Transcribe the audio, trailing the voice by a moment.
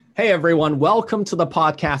Hey everyone, welcome to the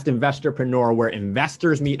podcast Investorpreneur, where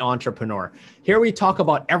investors meet entrepreneur. Here we talk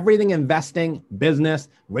about everything investing, business,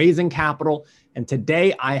 raising capital, and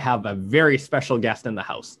today I have a very special guest in the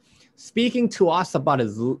house. Speaking to us about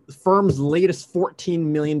his firm's latest $14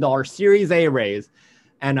 million Series A raise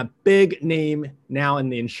and a big name now in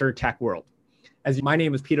the insurtech world. My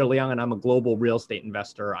name is Peter Leung and I'm a global real estate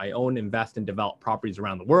investor. I own, invest, and develop properties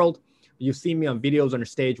around the world. You've seen me on videos on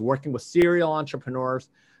stage working with serial entrepreneurs,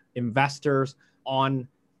 investors on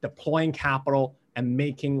deploying capital and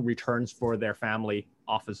making returns for their family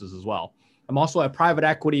offices as well. I'm also a private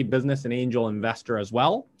equity business and angel investor as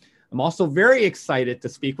well. I'm also very excited to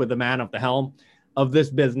speak with the man of the helm of this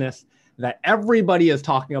business that everybody is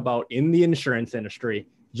talking about in the insurance industry.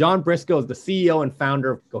 John Briscoe is the CEO and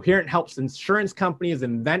founder of Coherent, helps insurance companies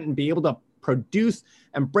invent and be able to produce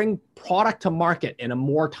and bring product to market in a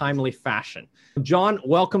more timely fashion. John,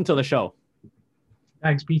 welcome to the show.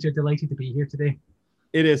 Thanks, Peter. Delighted to be here today.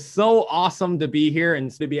 It is so awesome to be here and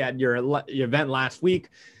to be at your event last week,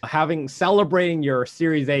 celebrating your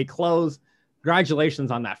Series A close. Congratulations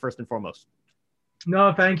on that, first and foremost.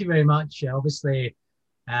 No, thank you very much. Obviously,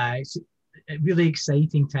 it's a really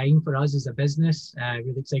exciting time for us as a business,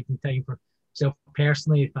 really exciting time for myself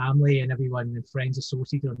personally, family, and everyone and friends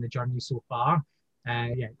associated on the journey so far.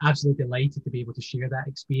 Absolutely delighted to be able to share that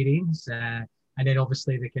experience. And then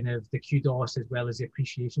obviously the kudos as well as the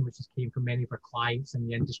appreciation, which has came from many of our clients and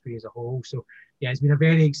the industry as a whole. So it's been a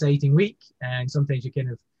very exciting week. And sometimes you kind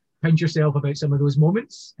of pinch yourself about some of those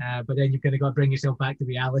moments, but then you've kind of got to bring yourself back to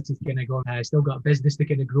reality. Still got a business to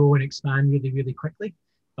kind of grow and expand really, really quickly.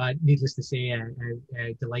 But needless to say,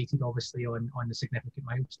 delighted obviously on the significant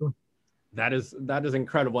milestone. That is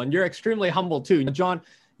incredible. And you're extremely humble too. John,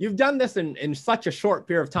 you've done this in such a short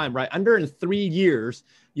period of time, right? In 3 years,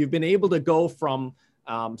 you've been able to go from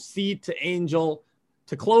seed to angel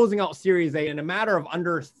to closing out Series A in a matter of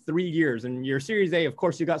under 3 years. And your Series A, of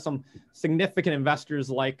course, you got some significant investors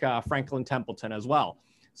like Franklin Templeton as well.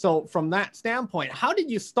 So from that standpoint, how did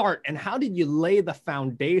you start and how did you lay the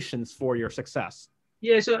foundations for your success?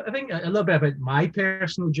 Yeah, so I think a little bit about my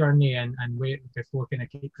personal journey and where before kind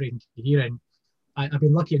of creating Coherent. I've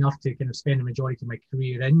been lucky enough to kind of spend the majority of my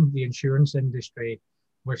career in the insurance industry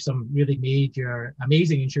with some really major,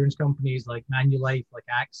 amazing insurance companies like Manulife, like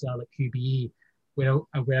AXA, like QBE, where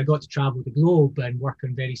I got to travel the globe and work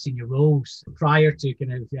on very senior roles. Prior to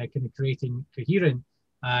kind of creating Coherent,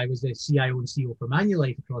 I was the CIO and CEO for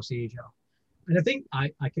Manulife across Asia. And I think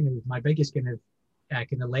my biggest kind of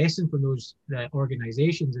lesson from those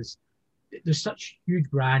organizations is there's such huge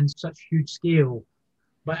brands, such huge scale,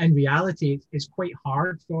 but in reality, it's quite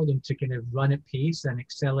hard for them to kind of run at pace and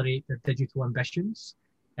accelerate their digital ambitions,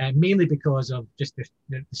 mainly because of just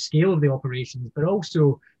the scale of the operations, but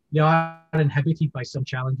also they are inhibited by some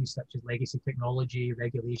challenges such as legacy technology,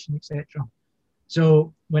 regulation, etc.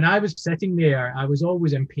 So when I was sitting there, I was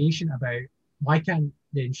always impatient about why can't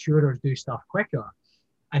the insurers do stuff quicker?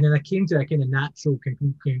 And then I came to a kind of natural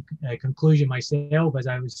conclusion myself as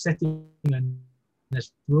I was sitting in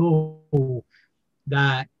this role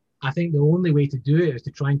that I think the only way to do it is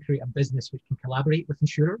to try and create a business which can collaborate with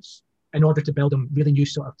insurers in order to build them really new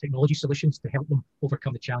sort of technology solutions to help them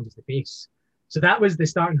overcome the challenges they face. So that was the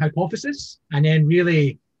starting hypothesis. And then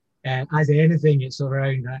really, as anything, it's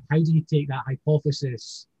around how do you take that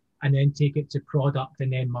hypothesis and then take it to product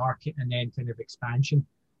and then market and then kind of expansion.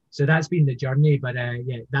 So that's been the journey, but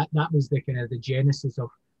that was the kind of the genesis of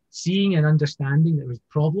seeing and understanding that there was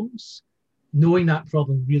problems, knowing that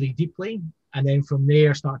problem really deeply, and then from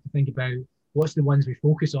there start to think about what's the ones we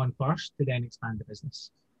focus on first to then expand the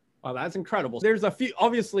business. Wow, that's incredible. There's a few,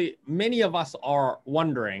 obviously, many of us are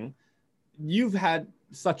wondering, you've had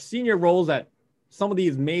such senior roles at some of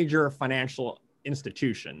these major financial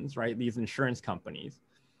institutions, right? These insurance companies.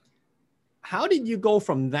 How did you go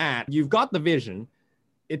from that? You've got the vision.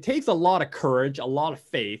 It takes a lot of courage, a lot of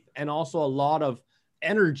faith, and also a lot of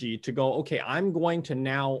energy to go, okay, I'm going to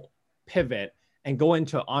now pivot and go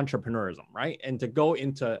into entrepreneurism, right? And to go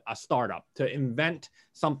into a startup, to invent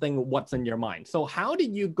something, what's in your mind. So how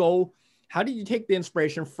did you take the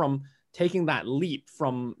inspiration from taking that leap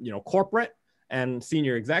from, corporate and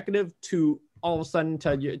senior executive to all of a sudden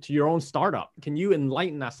to your own startup? Can you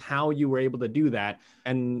enlighten us how you were able to do that?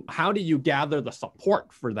 And how do you gather the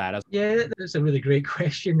support for that? Yeah, that's a really great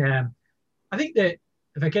question. I think that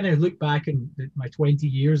if I kind of look back in my 20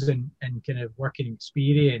 years and kind of working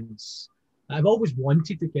experience, I've always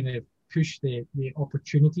wanted to kind of push the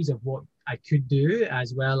opportunities of what I could do,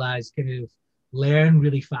 as well as kind of learn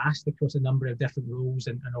really fast across a number of different roles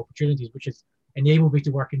and opportunities, which has enabled me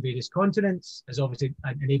to work in various continents, has obviously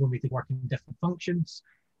enabled me to work in different functions.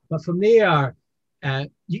 But from there, I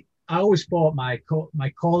always thought my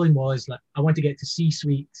calling was like, I want to get to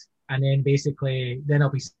C-suite, and then basically then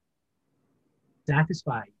I'll be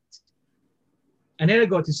satisfied. And then I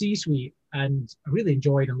got to C-suite, and I really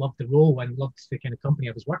enjoyed and loved the role and loved the kind of company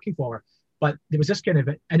I was working for. But there was this kind of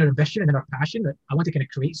inner ambition and inner passion that I want to kind of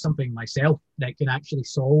create something myself that can actually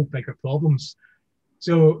solve bigger problems.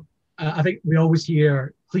 So I think we always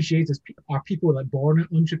hear cliches as are people like born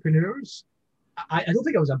entrepreneurs. I don't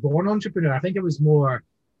think I was a born entrepreneur. I think it was more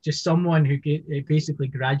just someone who basically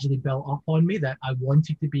gradually built up on me that I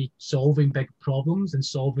wanted to be solving big problems and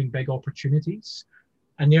solving big opportunities.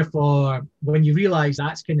 And therefore, when you realize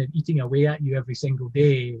that's kind of eating away at you every single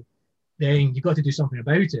day, then you've got to do something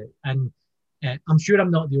about it. And I'm sure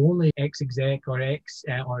I'm not the only ex-exec or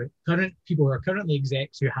current people who are currently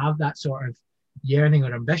execs who have that sort of yearning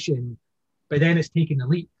or ambition, but then it's taking a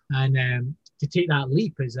leap. And to take that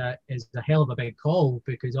leap is a hell of a big call,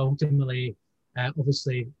 because ultimately,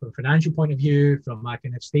 obviously, from a financial point of view, from a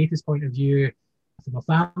kind of status point of view, from a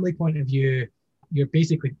family point of view, you're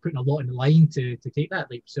basically putting a lot in the line to take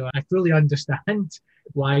that leap. So I fully understand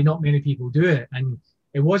why not many people do it. And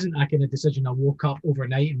it wasn't a kind of decision I woke up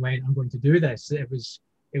overnight and went, I'm going to do this. It was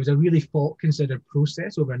a really thought considered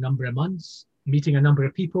process over a number of months, meeting a number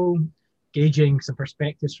of people, gauging some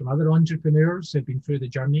perspectives from other entrepreneurs who've been through the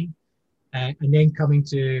journey, and then coming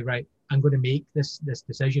to, right, I'm going to make this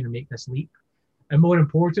decision and make this leap. And more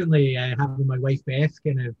importantly, having my wife Beth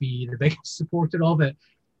kind of be the biggest supporter of it.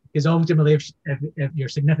 Because ultimately, if your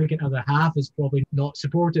significant other half is probably not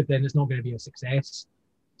supportive, then it's not going to be a success.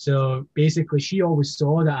 So basically, she always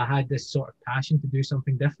saw that I had this sort of passion to do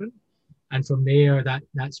something different. And from there,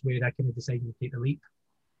 that's where I kind of decided to take the leap.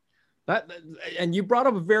 And you brought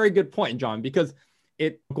up a very good point, John, because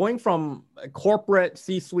going from corporate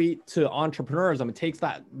C-suite to entrepreneurism, it takes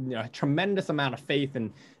that tremendous amount of faith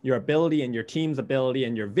in your ability and your team's ability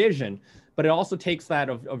and your vision. But it also takes that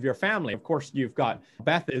of your family. Of course, you've got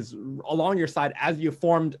Beth is along your side as you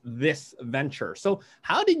formed this venture. So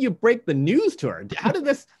how did you break the news to her? How did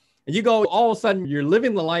this, you go, all of a sudden you're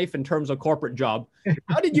living the life in terms of corporate job.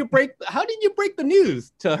 How did you break the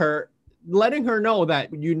news to her, letting her know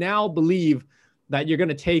that you now believe that you're going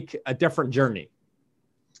to take a different journey?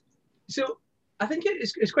 So I think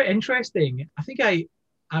it's quite interesting. I think I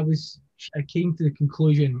came to the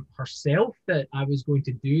conclusion herself that I was going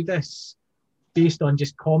to do this based on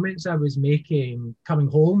just comments I was making coming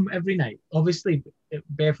home every night. Obviously,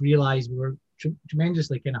 Beth realized we were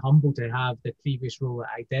tremendously kind of humbled to have the previous role that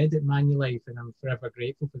I did at Manulife, and I'm forever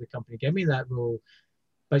grateful for the company giving me that role.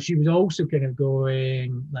 But she was also kind of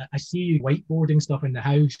going, like, I see you whiteboarding stuff in the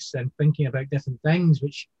house and thinking about different things,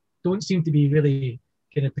 which don't seem to be really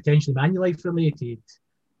kind of potentially Manulife related.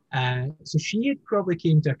 So she had probably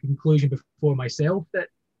came to a conclusion before myself that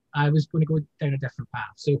I was going to go down a different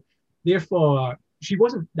path. So therefore, she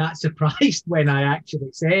wasn't that surprised when I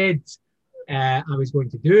actually said I was going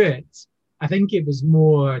to do it. I think it was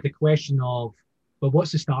more the question of, well,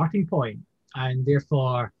 what's the starting point? And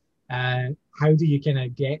therefore, how do you kind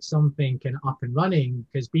of get something kind of up and running?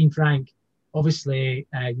 Because being frank, obviously,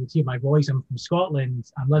 you hear my voice, I'm from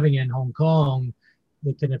Scotland, I'm living in Hong Kong.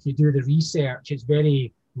 If you do the research, it's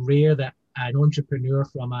very rare that an entrepreneur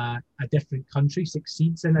from a different country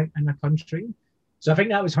succeeds in a country. So I think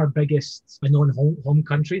that was her biggest, a non-home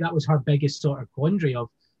country, that was her biggest sort of quandary of,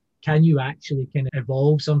 can you actually kind of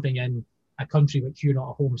evolve something in a country which you're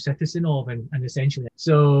not a home citizen of, and essentially.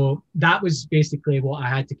 So that was basically what I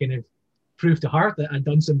had to kind of prove to her, that I'd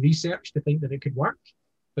done some research to think that it could work.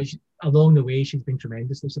 But along the way, she's been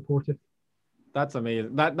tremendously supportive. That's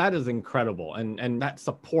amazing. That is incredible. And that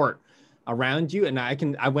support around you. And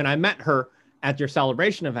when I met her at your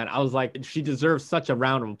celebration event, I was like, she deserves such a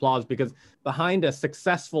round of applause, because behind a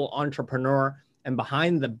successful entrepreneur and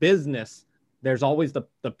behind the business, there's always the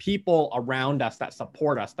people around us that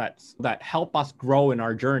support us, that help us grow in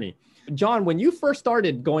our journey. John, when you first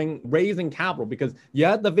started raising capital, because you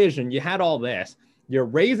had the vision, you had all this, you're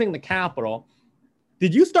raising the capital,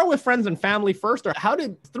 did you start with friends and family first? Or how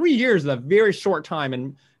did 3 years is a very short time,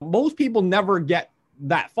 and most people never get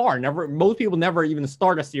that far. Most people never even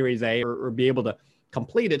start a Series A or be able to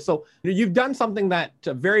complete it. So you've done something that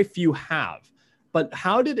very few have. But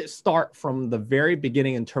how did it start from the very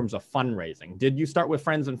beginning in terms of fundraising? Did you start with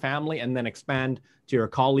friends and family and then expand to your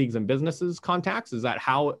colleagues and businesses contacts? Is that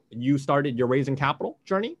how you started your raising capital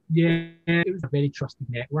journey? Yeah, it was a very trusted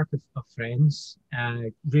network of friends.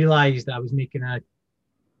 I realized I was making a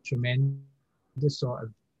tremendous sort of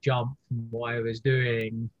jump from what I was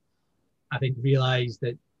doing. I think realized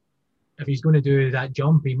that if he's going to do that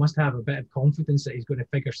jump, he must have a bit of confidence that he's going to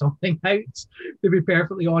figure something out. To be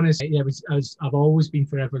perfectly honest, yeah, I've always been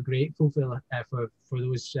forever grateful for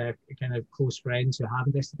those kind of close friends who have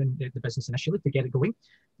invested in the business initially to get it going,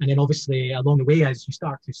 and then obviously along the way, as you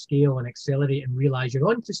start to scale and accelerate and realize you're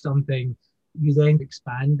onto something, you then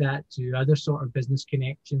expand that to other sort of business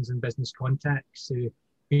connections and business contacts who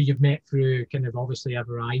you've met through kind of obviously a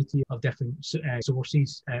variety of different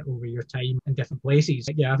sources over your time in different places.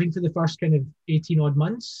 Yeah, I think for the first kind of 18 odd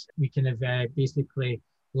months, we kind of basically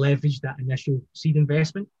leveraged that initial seed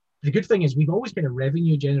investment. The good thing is we've always kind of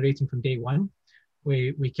revenue generating from day one.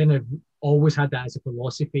 We kind of always had that as a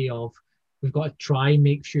philosophy of we've got to try and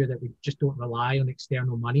make sure that we just don't rely on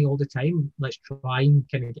external money all the time. Let's try and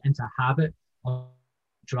kind of get into a habit of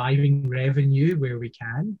driving revenue where we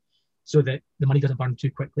can, so that the money doesn't burn too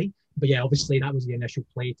quickly. But yeah, obviously that was the initial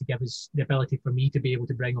play to give us the ability for me to be able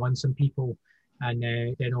to bring on some people and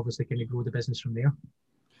then obviously kind of grow the business from there.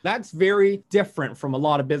 That's very different from a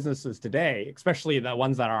lot of businesses today, especially the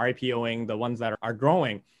ones that are IPOing, the ones that are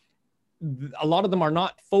growing. A lot of them are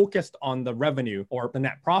not focused on the revenue or the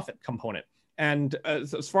net profit component. And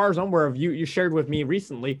as far as I'm aware of, you shared with me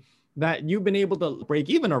recently that you've been able to break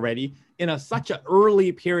even already in such an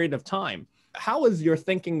early period of time. How is your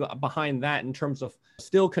thinking behind that in terms of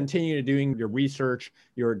still continuing doing your research,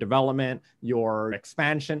 your development, your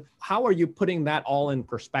expansion? How are you putting that all in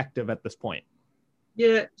perspective at this point?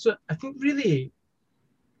 Yeah, so I think really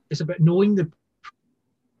it's about knowing the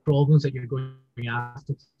problems that you're going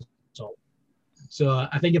after to solve. So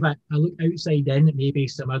I think if I look outside in at maybe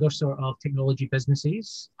some other sort of technology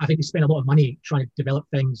businesses, I think they spend a lot of money trying to develop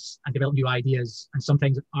things and develop new ideas, and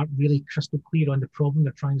sometimes aren't really crystal clear on the problem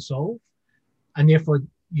they're trying to solve. And therefore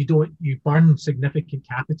you burn significant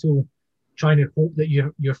capital trying to hope that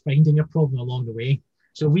you're finding a problem along the way.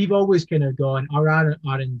 So we've always kind of gone, our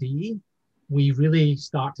R&D, we really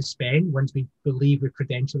start to spend once we believe we've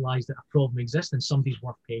credentialized that a problem exists and somebody's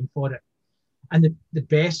worth paying for it. And the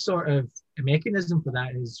best sort of mechanism for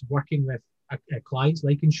that is working with clients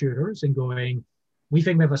like insurers and going, we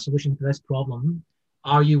think we have a solution to this problem.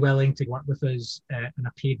 Are you willing to work with us in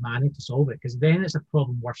a paid manner to solve it? Because then it's a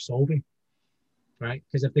problem worth solving. Right?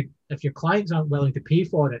 Because if your clients aren't willing to pay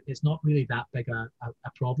for it, it's not really that big a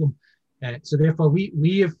problem. So therefore,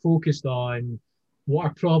 we have focused on what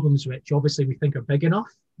are problems which obviously we think are big enough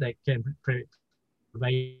that can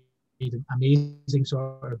provide amazing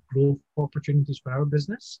sort of growth opportunities for our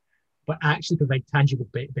business, but actually provide tangible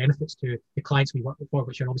benefits to the clients we work for,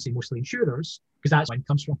 which are obviously mostly insurers, because that's where it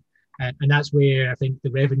comes from. And that's where I think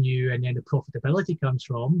the revenue and then the profitability comes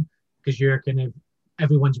from, because you're kind of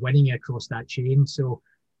everyone's winning across that chain. So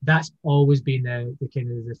that's always been the kind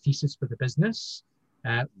of the thesis for the business.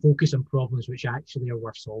 Focus on problems which actually are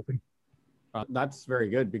worth solving. That's very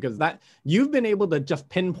good, because that you've been able to just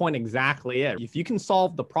pinpoint exactly it. If you can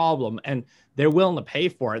solve the problem and they're willing to pay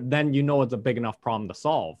for it, then you know it's a big enough problem to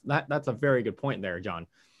solve. That's a very good point there, John.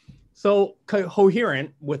 So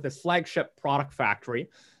Coherent, with its flagship product factory,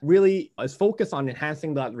 really is focused on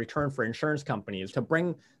enhancing the return for insurance companies to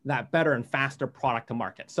bring that better and faster product to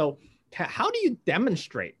market. So how do you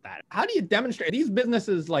demonstrate that? How do you demonstrate these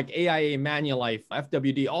businesses like AIA, Manulife,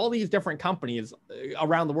 FWD, all these different companies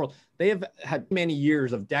around the world? They have had many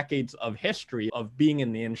years of decades of history of being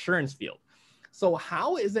in the insurance field. So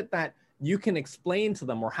how is it that you can explain to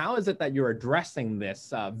them, or how is it that you're addressing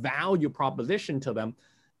this value proposition to them?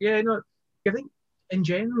 Yeah, no, I think in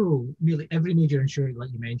general, nearly every major insurer,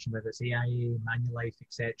 like you mentioned, whether it's AIA, Manulife,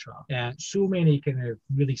 etc., so many kind of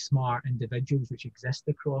really smart individuals which exist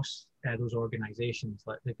across those organizations.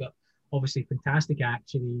 Like they've got obviously fantastic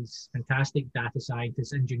actuaries, fantastic data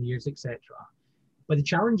scientists, engineers, etc. But the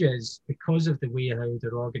challenge is, because of the way how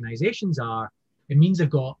their organizations are, it means they've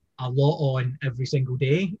got a lot on every single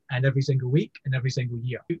day and every single week and every single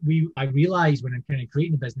year. I realize when I'm kind of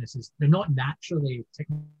creating businesses, they're not naturally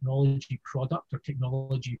technology product or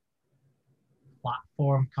technology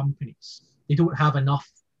platform companies. They don't have enough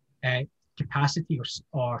capacity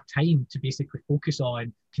or time to basically focus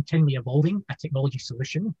on continually evolving a technology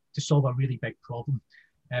solution to solve a really big problem.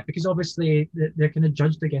 Because obviously they're kind of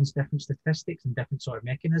judged against different statistics and different sort of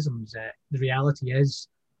mechanisms. The reality is,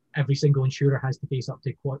 every single insurer has to face up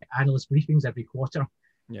to analyst briefings every quarter.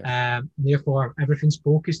 Yeah. Therefore, everything's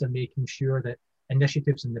focused on making sure that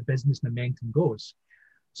initiatives and the business momentum goes.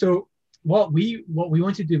 So what we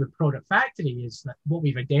want to do with Product Factory is that what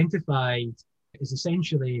we've identified is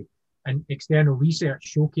essentially an external research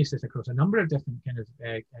showcases across a number of different kind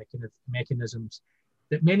of mechanisms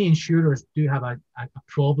that many insurers do have a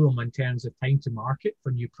problem in terms of time to market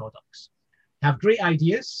for new products. They have great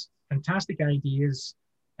ideas, fantastic ideas,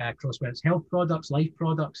 across whether it's health products, life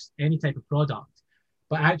products, any type of product.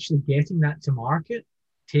 But actually getting that to market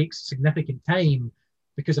takes significant time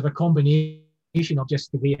because of a combination of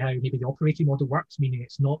just the way how maybe the operating model works, meaning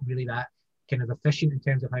it's not really that kind of efficient in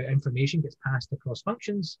terms of how information gets passed across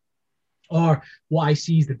functions. Or what I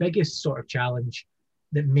see is the biggest sort of challenge,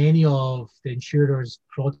 that many of the insurers'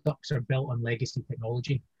 products are built on legacy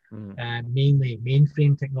technology, mainly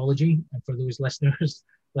mainframe technology. And for those listeners,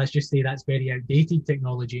 let's just say that's very outdated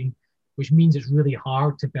technology, which means it's really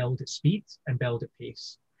hard to build at speed and build at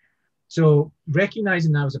pace. So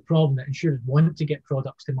recognizing that was a problem, that insurers want to get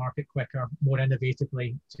products to market quicker, more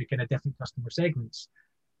innovatively to kind of different customer segments.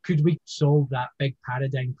 Could we solve that big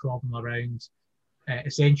paradigm problem around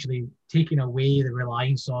essentially taking away the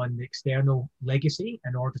reliance on the external legacy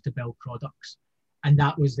in order to build products? And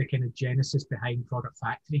that was the kind of genesis behind Product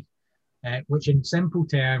Factory, which in simple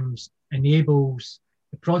terms enables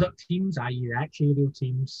the product teams, i.e. the actuarial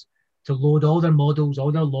teams, to load all their models,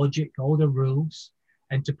 all their logic, all their rules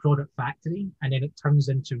into Product Factory, and then it turns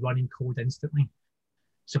into running code instantly.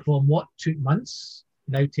 So from what took months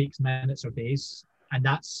now takes minutes or days. And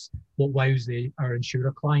that's what wows our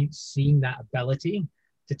insurer clients, seeing that ability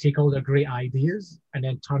to take all their great ideas and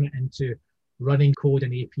then turn it into running code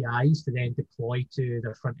and APIs to then deploy to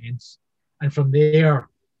their front ends. And from there,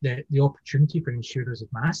 the opportunity for insurers is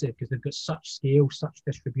massive because they've got such scale, such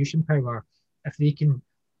distribution power. If they can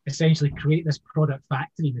essentially create this Product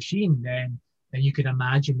Factory machine, then you can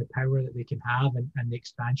imagine the power that they can have and the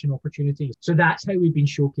expansion opportunities. So that's how we've been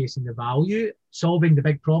showcasing the value, solving the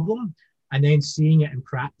big problem, and then seeing it in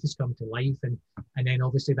practice come to life. And then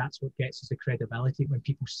obviously that's what gets us the credibility when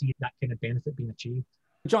people see that kind of benefit being achieved.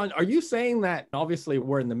 John, are you saying that obviously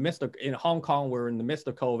we're in the midst of, in Hong Kong, we're in the midst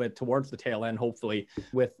of COVID, towards the tail end, hopefully,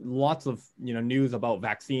 with lots of news about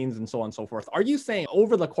vaccines and so on and so forth. Are you saying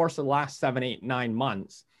over the course of the last 7, 8, 9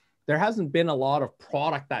 months, there hasn't been a lot of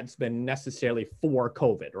product that's been necessarily for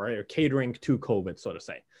COVID, right? Or catering to COVID, so to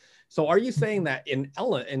say. So are you saying that in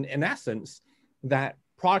essence, that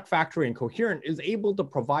Product Factory and Coherent is able to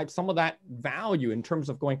provide some of that value in terms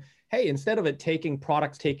of going, hey, instead of it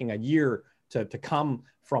taking a year to come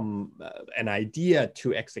from an idea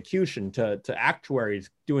to execution to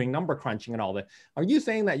actuaries doing number crunching and all that, are you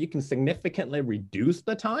saying that you can significantly reduce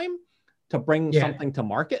the time to bring something to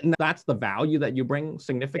market? And that's the value that you bring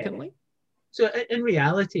significantly? Yeah. So in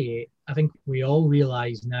reality, I think we all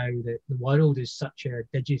realize now that the world is such a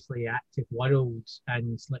digitally active world,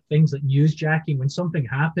 and like things like newsjacking, when something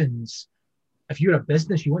happens, if you're a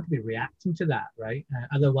business, you want to be reacting to that, right?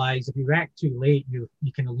 Otherwise, if you react too late, you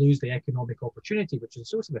kind of lose the economic opportunity, which is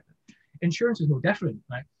associated with it. Insurance is no different,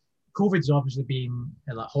 right? COVID's obviously been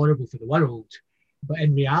horrible for the world, but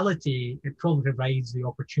in reality, it probably provides the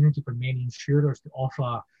opportunity for many insurers to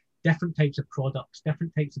offer different types of products,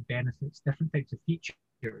 different types of benefits, different types of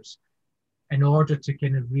features in order to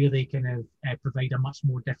really provide a much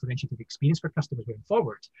more differentiated experience for customers going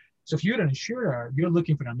forward. So if you're an insurer, you're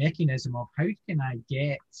looking for a mechanism of how can I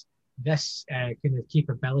get this kind of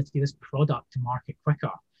capability, this product to market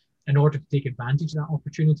quicker in order to take advantage of that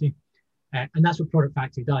opportunity. And that's what Product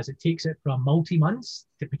Factory does. It takes it from multi-months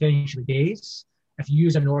to potentially days. If you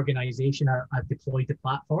use an organization, I've deployed the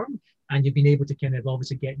platform and you've been able to kind of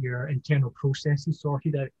obviously get your internal processes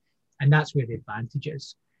sorted out. And that's where the advantage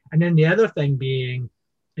is. And then the other thing being,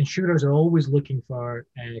 insurers are always looking for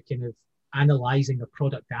kind of analyzing their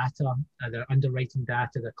product data, their underwriting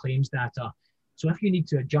data, their claims data. So if you need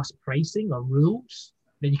to adjust pricing or rules,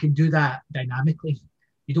 then you can do that dynamically.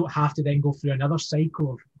 You don't have to then go through another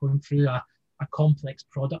cycle of going through a complex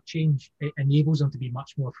product change. It enables them to be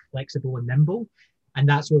much more flexible and nimble. And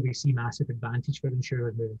that's where we see massive advantage for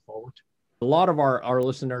insurers moving forward. A lot of our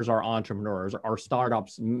listeners are entrepreneurs, are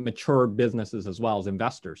startups, mature businesses, as well as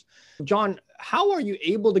investors. John, how are you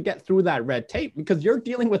able to get through that red tape? Because you're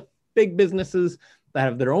dealing with big businesses that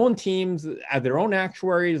have their own teams, have their own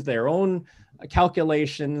actuaries, their own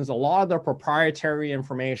calculations, a lot of their proprietary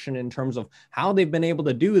information in terms of how they've been able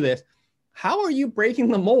to do this. How are you breaking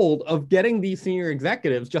the mold of getting these senior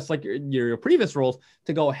executives, just like your previous roles,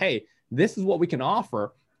 to go, hey, this is what we can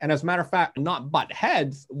offer? And as a matter of fact, not butt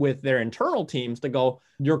heads with their internal teams to go,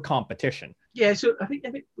 your competition. Yeah, so I think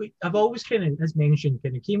I've always kind of, as mentioned,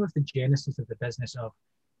 kind of came with the genesis of the business of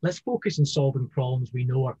let's focus on solving problems we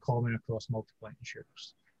know are common across multiple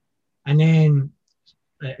insurers. And then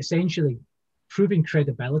essentially proving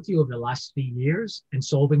credibility over the last 3 years in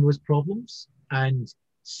solving those problems and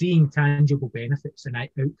seeing tangible benefits and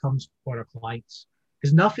outcomes for our clients.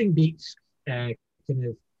 Because nothing beats kind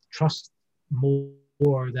of trust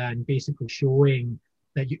more than basically showing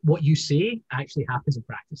that what you say actually happens in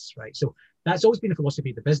practice, right? So that's always been a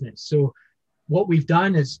philosophy of the business. So what we've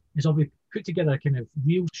done is we've put together a kind of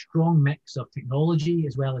real strong mix of technology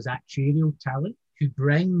as well as actuarial talent who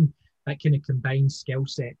bring that kind of combined skill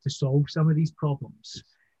set to solve some of these problems.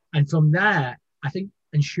 And from that, I think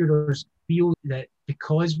insurers feel that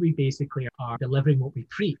because we basically are delivering what we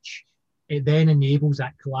preach, it then enables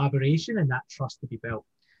that collaboration and that trust to be built.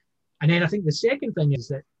 And then I think the second thing is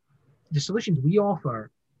that the solutions we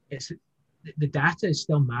offer, the data is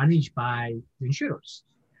still managed by the insurers.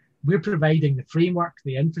 We're providing the framework,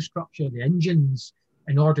 the infrastructure, the engines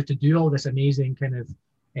in order to do all this amazing kind of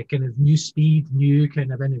new speed, new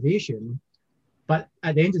kind of innovation. But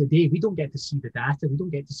at the end of the day, we don't get to see the data. We don't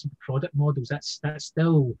get to see the product models. That's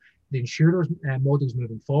still the insurers' models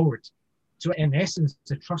moving forward. So in essence,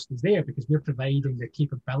 the trust is there because we're providing the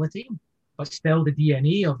capability, but still the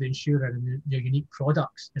DNA of the insurer and their unique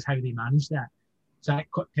products is how they manage that. So that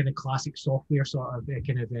kind of classic software sort of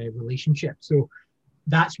relationship. So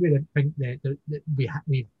that's where I think that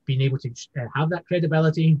we've been able to have that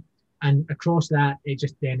credibility. And across that, it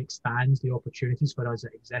just then expands the opportunities for us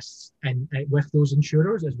that exists and with those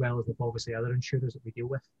insurers, as well as with obviously other insurers that we deal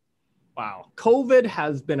with. Wow. COVID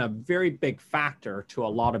has been a very big factor to a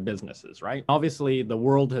lot of businesses, right? Obviously, the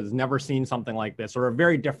world has never seen something like this or a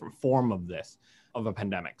very different form of this, of a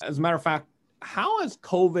pandemic. As a matter of fact, how has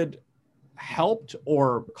COVID helped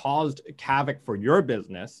or caused havoc for your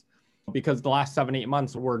business? Because the last 7-8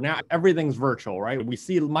 months, everything's virtual, right? We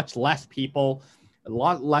see much less people, a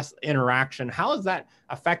lot less interaction. How has that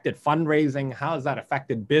affected fundraising? How has that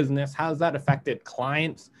affected business? How has that affected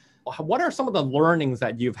clients? What are some of the learnings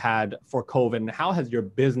that you've had for COVID and how has your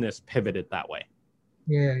business pivoted that way?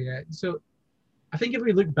 Yeah. So I think if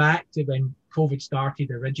we look back to when COVID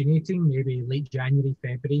started originating, maybe late January,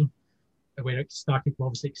 February, where it started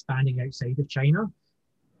obviously expanding outside of China,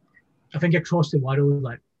 I think across the world,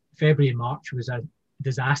 like February and March was a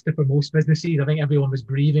disaster for most businesses. I think everyone was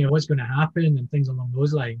grieving what's going to happen and things along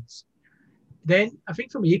those lines. Then I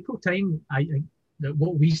think from April time, I think that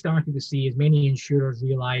what we started to see is many insurers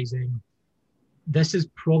realizing this is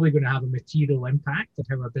probably going to have a material impact on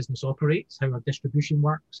how our business operates, how our distribution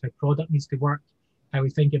works, how product needs to work, how we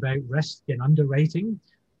think about risk and underwriting.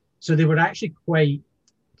 So they were actually quite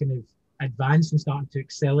kind of advanced and starting to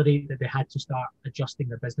accelerate that they had to start adjusting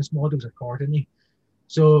their business models accordingly.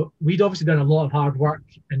 So we'd obviously done a lot of hard work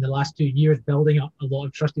in the last 2 years, building up a lot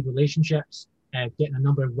of trusted relationships, getting a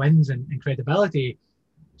number of wins and credibility.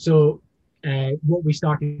 So what we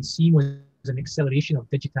started seeing was an acceleration of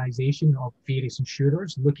digitization of various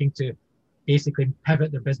insurers looking to basically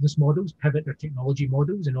pivot their business models, pivot their technology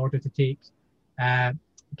models in order to take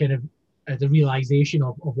the realization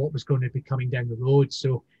of what was going to be coming down the road.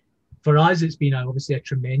 So for us, it's been obviously a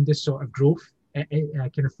tremendous sort of growth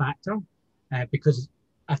kind of factor because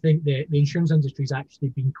I think the insurance industry has actually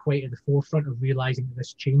been quite at the forefront of realizing that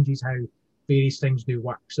this changes how various things do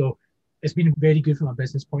work. So it's been very good from a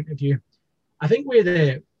business point of view. I think where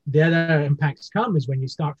the other impacts come is when you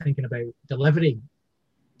start thinking about delivery.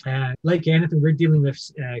 Like anything, we're dealing with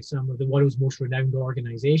some of the world's most renowned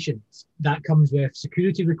organizations. That comes with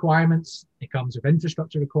security requirements, it comes with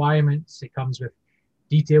infrastructure requirements, it comes with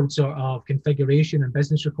detailed sort of configuration and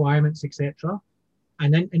business requirements, etc.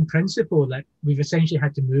 And then in principle, that we've essentially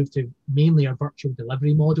had to move to mainly a virtual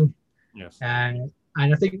delivery model. Yes. And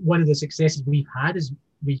I think one of the successes we've had is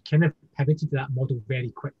we kind of pivoted to that model very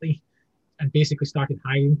quickly and basically started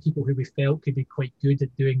hiring people who we felt could be quite good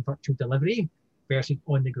at doing virtual delivery versus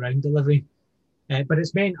on the ground delivery. But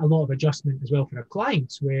it's meant a lot of adjustment as well for our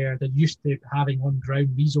clients where they're used to having on ground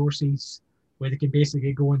resources where they can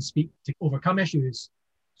basically go and speak to overcome issues.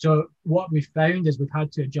 So what we've found is we've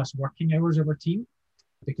had to adjust working hours of our team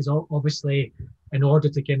because obviously in order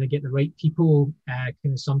to kind of get the right people kind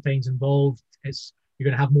of sometimes involved, you're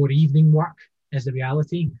going to have more evening work is the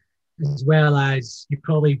reality, as well as you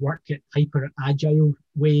probably work at hyper agile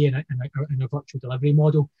way in a virtual delivery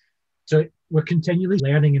model. So we're continually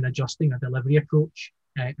learning and adjusting our delivery approach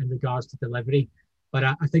in regards to delivery. But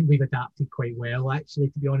I think we've adapted quite well, actually,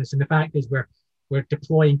 to be honest. And the fact is we're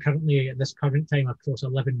deploying currently at this current time across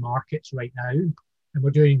 11 markets right now. And we're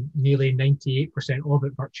doing nearly 98% of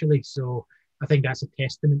it virtually. So I think that's a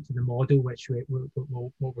testament to the model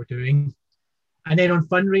what we're doing. And then on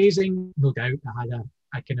fundraising, no doubt I had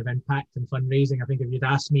a kind of impact on fundraising. I think if you'd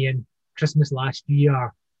asked me in Christmas last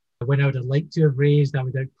year, when I would have liked to have raised, I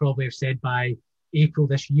would have probably have said by April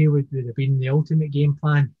this year would have been the ultimate game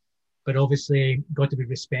plan. But obviously got to be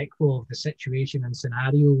respectful of the situation and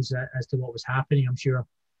scenarios as to what was happening. I'm sure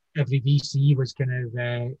every VC was kind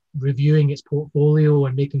of reviewing its portfolio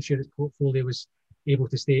and making sure its portfolio was able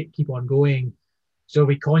to keep on going. So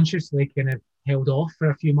we consciously kind of held off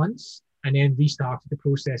for a few months and then restarted the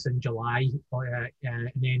process in July. And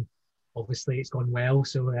then obviously it's gone well.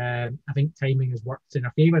 So I think timing has worked in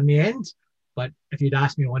our favor in the end. But if you'd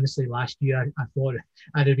asked me honestly last year, I thought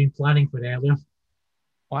I'd have been planning for it earlier.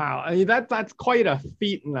 Wow. I mean, that's quite a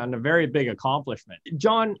feat and a very big accomplishment.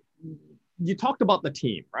 John, you talked about the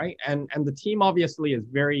team, right? And the team obviously is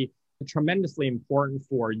very tremendously important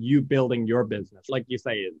for you building your business, like you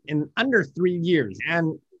say, in under 3 years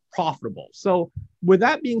and profitable. So with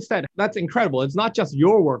that being said, that's incredible. It's not just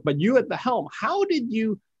your work, but you at the helm. How did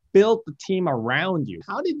you build the team around you?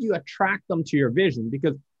 How did you attract them to your vision?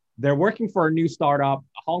 Because they're working for a new startup.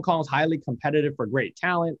 Hong Kong is highly competitive for great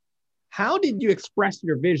talent. How did you express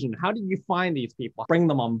your vision? How did you find these people, bring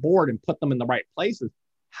them on board and put them in the right places?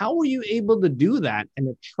 How were you able to do that and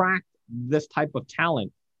attract this type of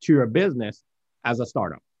talent to your business as a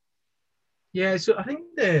startup? Yeah, so I think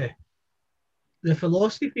the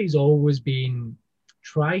philosophy has always been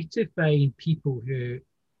try to find people who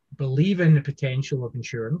believe in the potential of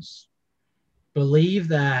insurance, believe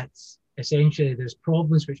that essentially there's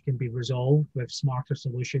problems which can be resolved with smarter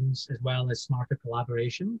solutions as well as smarter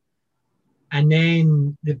collaboration. And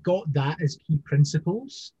then they've got that as key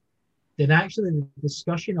principles. Then actually the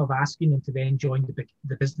discussion of asking them to then join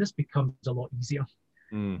the business becomes a lot easier.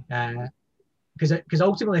 Because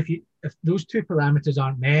ultimately, if those two parameters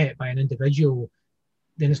aren't met by an individual,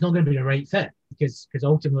 then it's not going to be the right fit because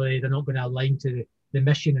ultimately they're not going to align to the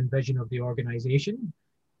mission and vision of the organization.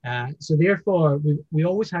 So therefore, we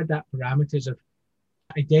always had that parameters of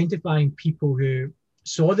identifying people who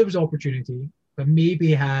saw there was opportunity, but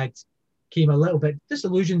maybe came a little bit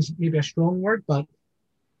disillusioned, maybe a strong word, but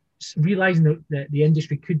realizing that the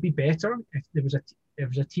industry could be better if there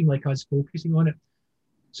was a team like us focusing on it.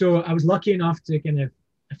 So I was lucky enough to kind of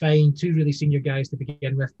find two really senior guys to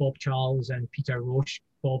begin with, Bob Charles and Peter Roche.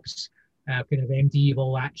 Bob's kind of MD of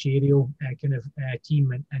all actuarial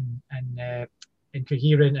team in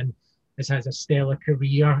Coherent, and has a stellar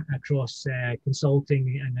career across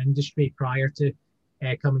consulting and industry prior to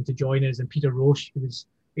coming to join us. And Peter Roche, who was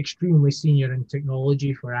extremely senior in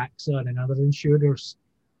technology for AXA and other insurers.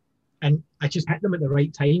 And I just hit them at the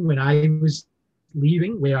right time when I was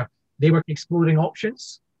leaving, where they were exploring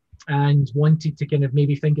options and wanted to kind of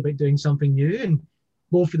maybe think about doing something new. And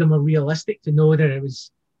both of them were realistic to know that it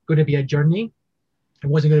was going to be a journey. It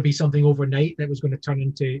wasn't going to be something overnight that was going to turn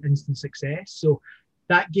into instant success. So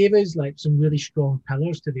that gave us like some really strong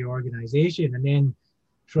pillars to the organization. And then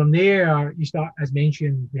from there, you start, as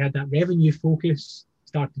mentioned, we had that revenue focus,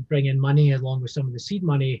 started bringing money along with some of the seed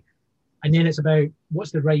money. And then it's about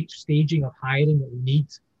what's the right staging of hiring that we need.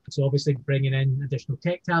 So obviously bringing in additional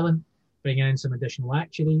tech talent, bringing in some additional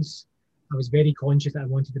actuaries. I was very conscious that I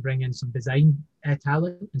wanted to bring in some design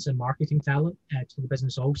talent and some marketing talent to the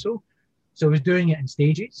business also. So I was doing it in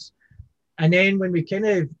stages. And then when we kind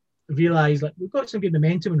of realized like we've got some good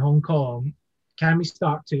momentum in Hong Kong, can we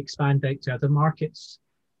start to expand out to other markets?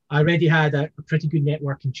 I already had a pretty good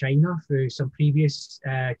network in China through some previous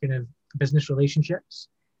kind of business relationships.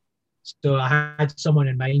 So I had someone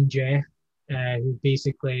in mind, Jeff, who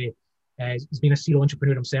basically has been a serial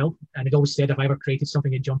entrepreneur himself, and he'd always said if I ever created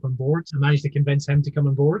something, he'd jump on board. I managed to convince him to come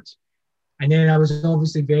on board. And then I was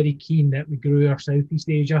obviously very keen that we grew our Southeast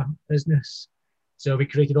Asia business. So we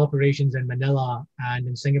created operations in Manila and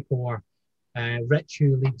in Singapore. Rich,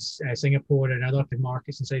 who leads Singapore and other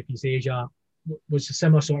markets in Southeast Asia, was a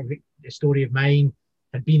similar sort of story of mine,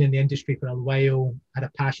 had been in the industry for a while, had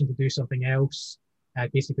a passion to do something else.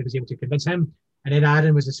 Basically was able to convince him. And then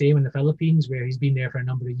Aaron was the same in the Philippines, where he's been there for a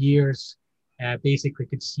number of years, basically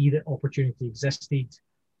could see that opportunity existed.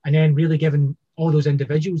 And then really given all those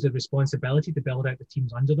individuals the responsibility to build out the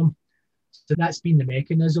teams under them. So that's been the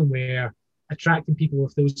mechanism where attracting people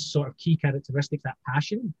with those sort of key characteristics, that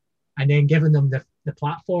passion, and then giving them the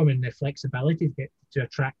platform and the flexibility to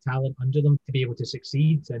attract talent under them to be able to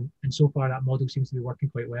succeed. And so far that model seems to be working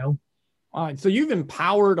quite well. All right. So you've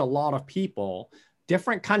empowered a lot of people,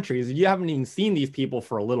 different countries. You haven't even seen these people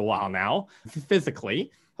for a little while now, physically.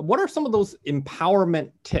 What are some of those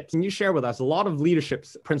empowerment tips? Can you share with us a lot of leadership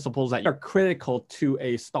principles that are critical to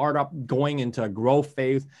a startup going into a growth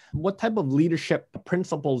phase? What type of leadership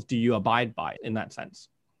principles do you abide by in that sense?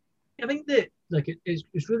 I think that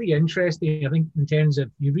it's really interesting. I think in terms of,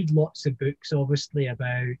 you read lots of books, obviously,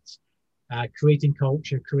 about creating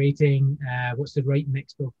culture, creating what's the right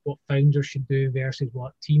mix of what founders should do versus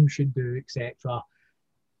what teams should do, etc.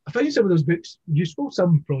 I find some of those books useful,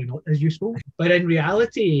 some probably not as useful. But in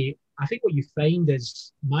reality, I think what you find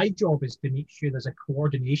is my job is to make sure there's a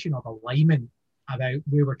coordination of alignment about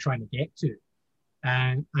where we're trying to get to.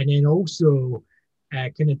 And then also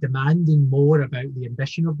kind of demanding more about the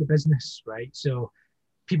ambition of the business, right? So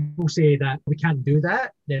people say that we can't do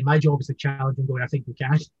that. Then my job is to challenge and go, I think we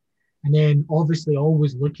can. And then obviously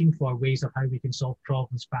always looking for ways of how we can solve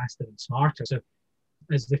problems faster and smarter. So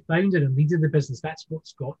as the founder and leader of the business, that's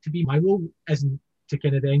what's got to be. My role isn't to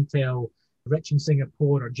kind of then tell Rich in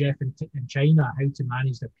Singapore or Jeff in China how to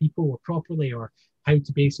manage their people properly, or how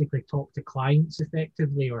to basically talk to clients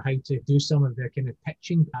effectively, or how to do some of the kind of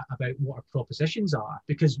pitching about what our propositions are,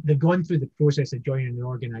 because they've gone through the process of joining an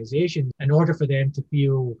organization. In order for them to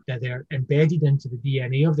feel that they're embedded into the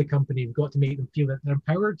DNA of the company, we've got to make them feel that they're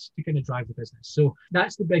empowered to kind of drive the business. So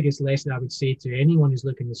that's the biggest lesson I would say to anyone who's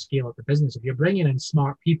looking to scale up the business. If you're bringing in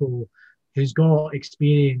smart people who's got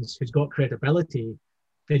experience, who's got credibility,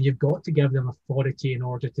 then you've got to give them authority in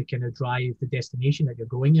order to kind of drive the destination that you're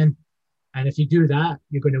going in. And if you do that,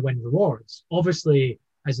 you're going to win rewards. Obviously,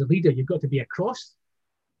 as a leader, you've got to be across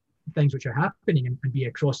things which are happening and be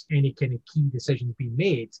across any kind of key decisions being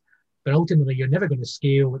made. But ultimately, you're never going to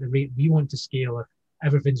scale at the rate we want to scale if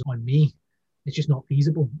everything's on me. It's just not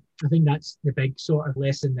feasible. I think that's the big sort of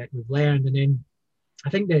lesson that we've learned. And then I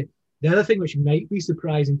think that the other thing which might be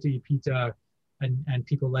surprising to you, Peter, and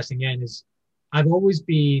people listening in, is I've always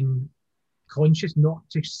been conscious not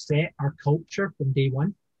to set our culture from day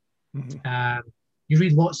one. Mm-hmm. You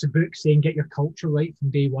read lots of books saying get your culture right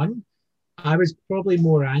from day one. I was probably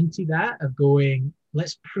more anti that, of going,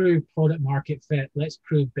 let's prove product market fit, let's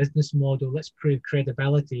prove business model, let's prove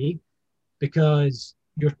credibility, because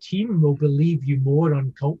your team will believe you more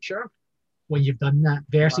on culture when you've done that,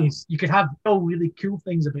 versus you could have all really cool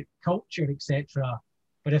things about culture, etc.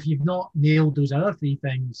 But if you've not nailed those other three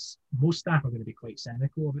things, most staff are going to be quite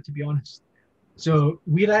cynical of it, to be honest. So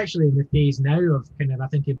we're actually in the phase now of kind of, I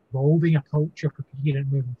think, evolving a culture for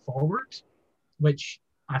Coherent moving forward, which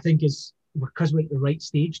I think is because we're at the right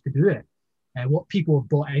stage to do it. What people have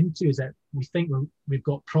bought into is that we think we've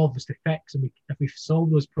got problems to fix, and if we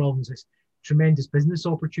solve those problems, it's tremendous business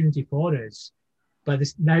opportunity for us. But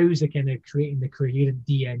this now is the kind of creating the Coherent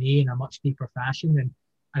DNA in a much deeper fashion,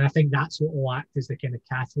 and I think that's what will act as the kind of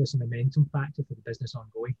catalyst and momentum factor for the business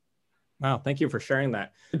ongoing. Wow, thank you for sharing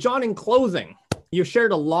that. John, in closing, you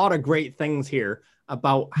shared a lot of great things here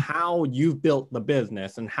about how you've built the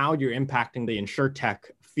business and how you're impacting the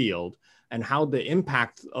insurtech field, and how the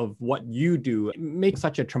impact of what you do makes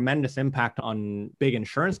such a tremendous impact on big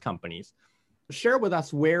insurance companies. Share with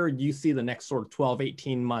us where you see the next sort of 12,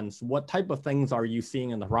 18 months. What type of things are you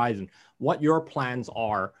seeing in the horizon? What your plans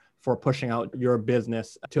are for pushing out your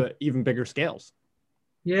business to even bigger scales?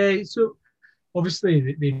 Yeah, so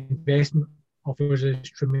obviously the investment offers us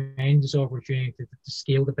tremendous opportunity to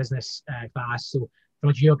scale the business fast. So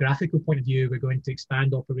from a geographical point of view, we're going to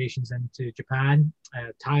expand operations into Japan,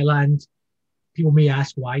 Thailand. People may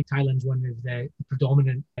ask why. Thailand's one of the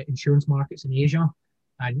predominant insurance markets in Asia,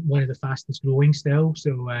 and one of the fastest growing still.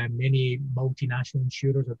 So many multinational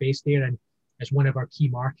insurers are based there, and it's one of our key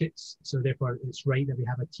markets. So therefore, it's right that we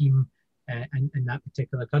have a team in that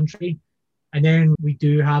particular country. And then we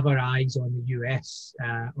do have our eyes on the US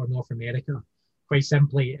or North America. Quite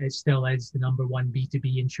simply, it still is the number one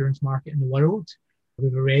B2B insurance market in the world.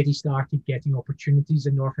 We've already started getting opportunities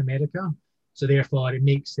in North America. So therefore, it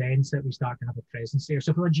makes sense that we start to have a presence there.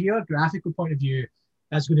 So from a geographical point of view,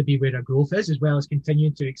 that's going to be where our growth is, as well as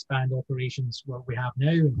continuing to expand operations what we have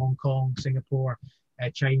now in Hong Kong, Singapore,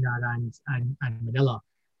 China, and Manila.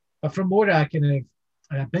 But from more a kind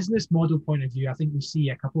of a business model point of view, I think we see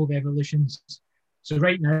a couple of evolutions. So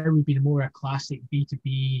right now, we've been more a classic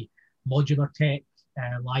B2B modular tech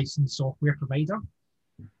licensed software provider.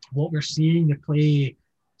 What we're seeing the play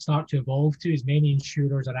start to evolve to is many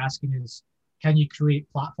insurers are asking us, can you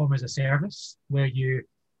create platform as a service where you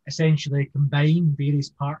essentially combine various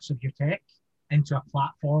parts of your tech into a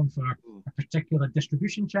platform for a particular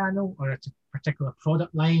distribution channel or a particular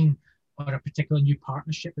product line or a particular new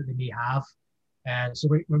partnership that they may have. So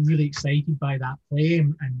we're really excited by that play,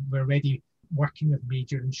 and we're already working with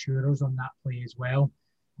major insurers on that play as well.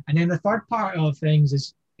 And then the third part of things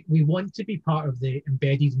is we want to be part of the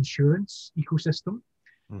embedded insurance ecosystem.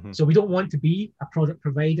 Mm-hmm. So we don't want to be a product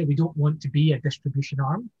provider. We don't want to be a distribution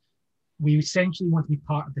arm. We essentially want to be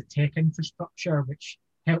part of the tech infrastructure, which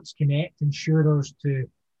helps connect insurers to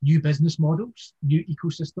new business models, new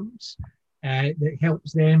ecosystems, that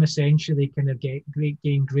helps them essentially kind of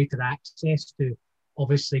gain greater access to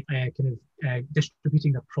obviously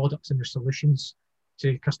distributing their products and their solutions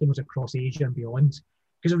to customers across Asia and beyond.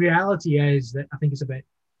 Because the reality is that I think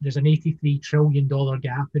there's an $83 trillion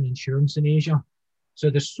gap in insurance in Asia.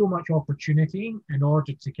 So there's so much opportunity in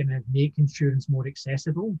order to kind of make insurance more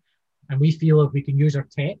accessible. And we feel if we can use our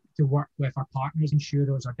tech to work with our partners,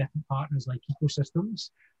 insurers, or different partners like ecosystems,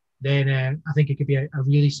 then I think it could be a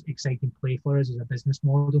really exciting play for us as a business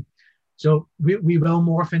model. So we will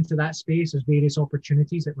morph into that space. There's various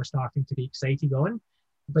opportunities that we're starting to be excited on,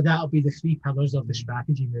 but that'll be the three pillars of the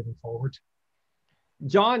strategy moving forward.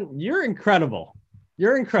 John, you're incredible.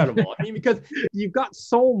 You're incredible. I mean, because you've got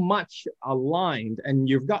so much aligned and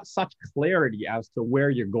you've got such clarity as to where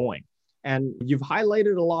you're going. And you've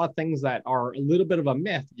highlighted a lot of things that are a little bit of a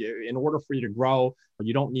myth. In order for you to grow,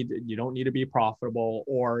 you don't need to be profitable,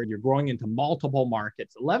 or you're growing into multiple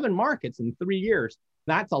markets, 11 markets in 3 years.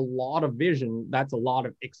 That's a lot of vision. That's a lot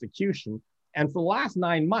of execution. And for the last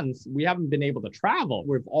 9 months, we haven't been able to travel.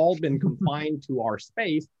 We've all been confined to our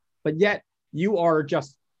space, but yet you are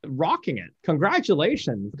just rocking it.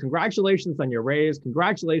 Congratulations. Congratulations on your raise.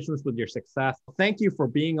 Congratulations with your success. Thank you for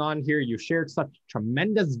being on here. You shared such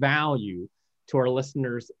tremendous value to our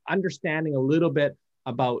listeners, understanding a little bit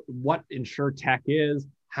about what InsurTech is,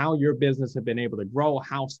 how your business has been able to grow,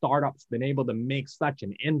 how startups have been able to make such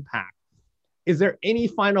an impact. Is there any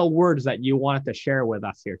final words that you wanted to share with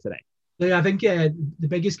us here today? I think the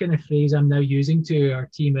biggest kind of phrase I'm now using to our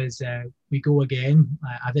team is we go again.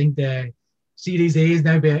 I think the Series A is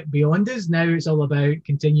now beyond us. Now it's all about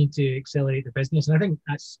continuing to accelerate the business. And I think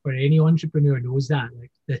that's for any entrepreneur knows that.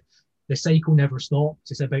 Like the cycle never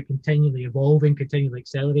stops. It's about continually evolving, continually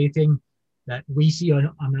accelerating. That we see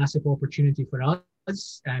a massive opportunity for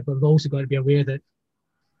us, but we've also got to be aware that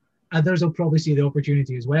others will probably see the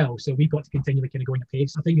opportunity as well. So we've got to continually kind of go in the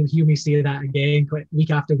pace. I think you'll hear me say that again week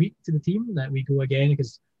after week to the team, that we go again,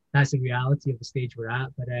 because that's the reality of the stage we're at.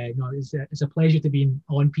 But no, it's a pleasure to be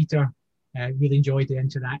on, Peter. Really enjoyed the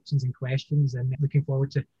interactions and questions, and looking forward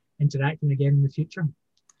to interacting again in the future.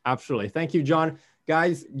 Absolutely. Thank you, John.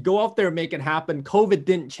 Guys, go out there, make it happen. COVID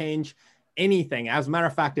didn't change anything. As a matter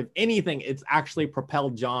of fact, if anything, it's actually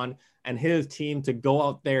propelled John and his team to go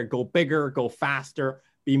out there, go bigger, go faster,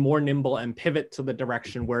 be more nimble, and pivot to the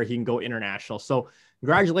direction where he can go international. So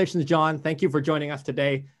congratulations, John. Thank you for joining us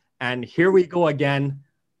today. And here we go again.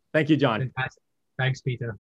 Thank you, John. Fantastic. Thanks, Peter.